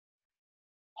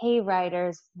Hey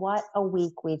writers, what a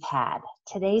week we've had.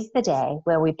 Today's the day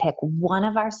where we pick one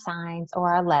of our signs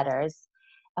or our letters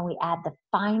and we add the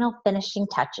final finishing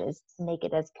touches to make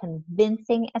it as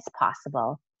convincing as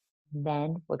possible.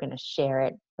 Then we're going to share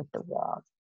it with the world.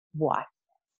 Watch.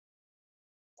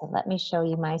 So let me show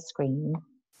you my screen.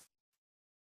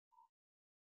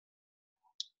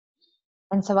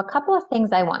 And so a couple of things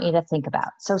I want you to think about.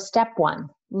 So step one,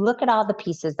 look at all the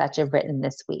pieces that you've written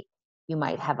this week. You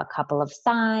might have a couple of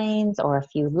signs or a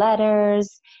few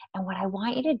letters. And what I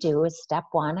want you to do is step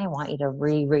one, I want you to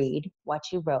reread what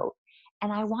you wrote.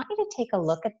 And I want you to take a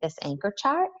look at this anchor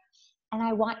chart. And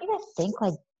I want you to think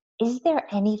like, is there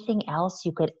anything else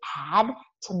you could add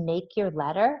to make your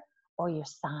letter or your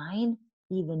sign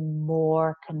even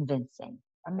more convincing?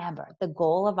 Remember, the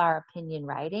goal of our opinion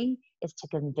writing is to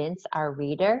convince our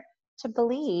reader to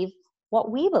believe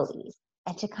what we believe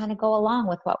and to kind of go along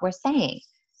with what we're saying.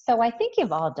 So I think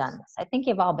you've all done this. I think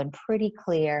you've all been pretty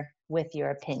clear with your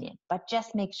opinion, but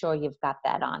just make sure you've got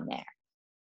that on there.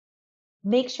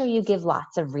 Make sure you give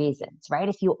lots of reasons, right?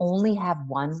 If you only have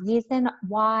one reason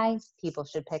why people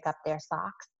should pick up their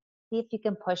socks, see if you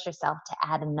can push yourself to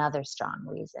add another strong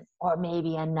reason or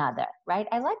maybe another, right?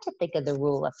 I like to think of the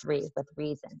rule of three with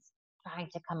reasons, trying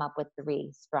to come up with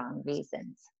 3 strong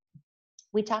reasons.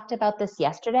 We talked about this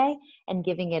yesterday and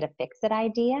giving it a fix-it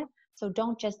idea. So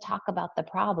don't just talk about the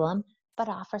problem, but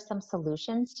offer some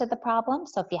solutions to the problem.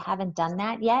 So if you haven't done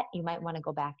that yet, you might want to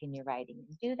go back in your writing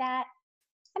and do that.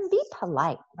 And be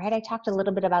polite, right? I talked a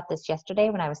little bit about this yesterday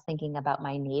when I was thinking about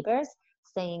my neighbors,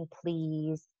 saying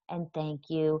please and thank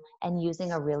you and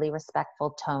using a really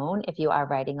respectful tone if you are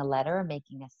writing a letter or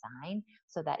making a sign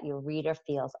so that your reader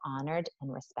feels honored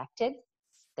and respected.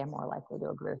 They're more likely to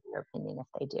agree with your opinion if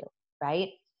they do, right?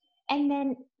 And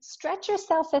then stretch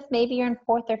yourself if maybe you're in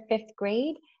 4th or 5th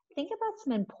grade. Think about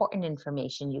some important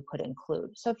information you could include.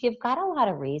 So if you've got a lot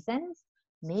of reasons,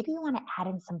 maybe you want to add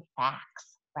in some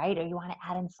facts, right? Or you want to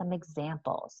add in some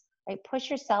examples, right? Push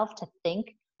yourself to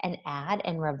think and add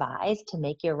and revise to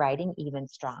make your writing even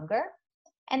stronger.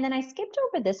 And then I skipped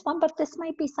over this one, but this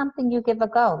might be something you give a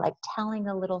go, like telling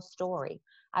a little story.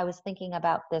 I was thinking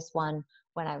about this one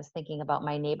when I was thinking about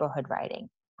my neighborhood writing,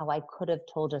 how I could have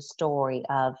told a story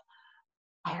of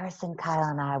Iris and Kyle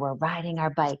and I were riding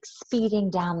our bikes, speeding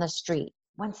down the street,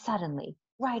 when suddenly,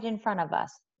 right in front of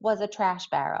us, was a trash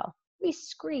barrel. We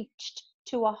screeched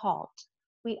to a halt.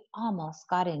 We almost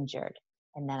got injured.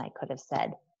 And then I could have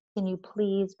said, can you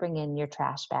please bring in your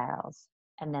trash barrels?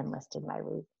 And then listed my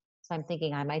reasons. So I'm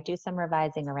thinking I might do some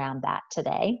revising around that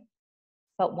today.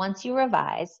 But once you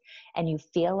revise and you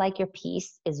feel like your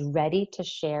piece is ready to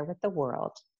share with the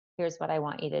world, here's what I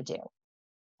want you to do.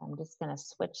 I'm just going to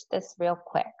switch this real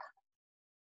quick.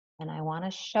 And I want to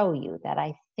show you that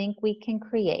I think we can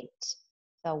create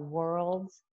the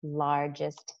world's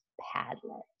largest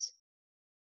Padlet.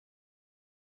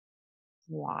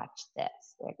 Watch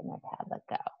this. Where did my Padlet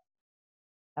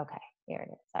go? Okay, here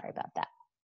it is. Sorry about that.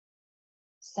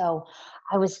 So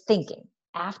I was thinking,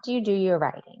 after you do your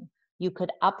writing, you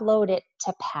could upload it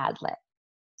to Padlet.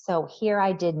 So here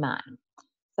I did mine.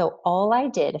 So all I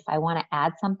did, if I want to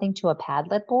add something to a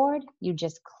Padlet board, you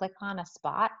just click on a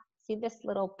spot. See this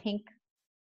little pink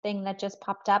thing that just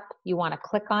popped up? You want to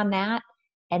click on that,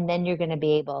 and then you're going to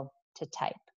be able to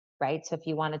type, right? So if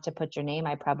you wanted to put your name,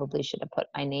 I probably should have put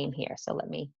my name here. So let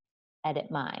me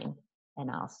edit mine, and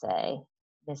I'll say,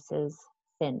 this is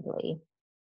Findley.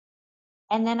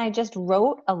 And then I just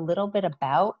wrote a little bit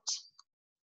about,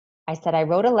 I said, I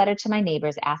wrote a letter to my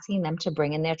neighbors asking them to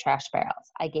bring in their trash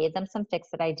barrels. I gave them some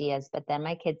fix-it ideas, but then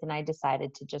my kids and I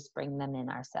decided to just bring them in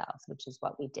ourselves, which is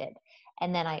what we did.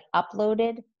 And then I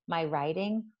uploaded my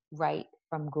writing right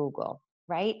from Google,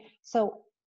 right? So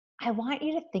I want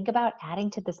you to think about adding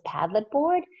to this Padlet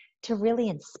board to really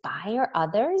inspire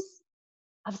others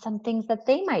of some things that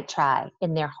they might try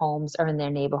in their homes or in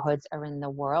their neighborhoods or in the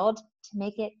world to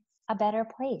make it a better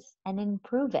place and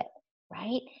improve it,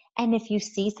 right? And if you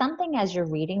see something as you're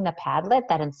reading the Padlet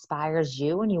that inspires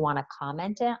you and you want to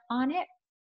comment on it,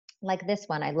 like this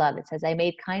one, I love. It says, I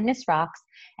made kindness rocks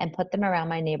and put them around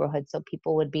my neighborhood so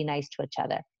people would be nice to each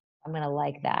other. I'm going to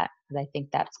like that because I think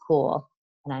that's cool.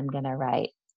 And I'm going to write,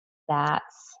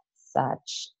 that's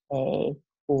such a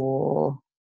cool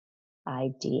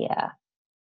idea.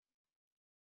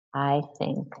 I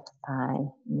think I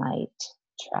might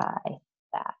try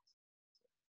that.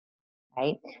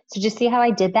 Right? So just see how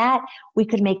I did that? We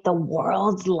could make the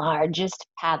world's largest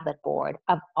Padlet board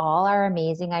of all our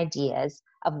amazing ideas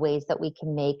of ways that we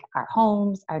can make our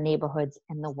homes, our neighborhoods,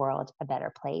 and the world a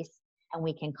better place. And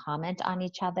we can comment on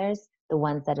each other's, the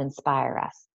ones that inspire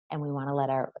us. And we want to let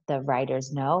the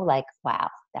writers know, like, wow,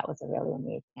 that was a really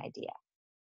amazing idea.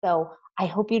 So I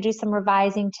hope you do some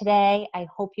revising today. I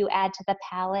hope you add to the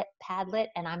Padlet,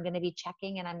 and I'm going to be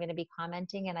checking and I'm going to be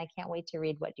commenting, and I can't wait to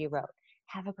read what you wrote.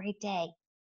 Have a great day.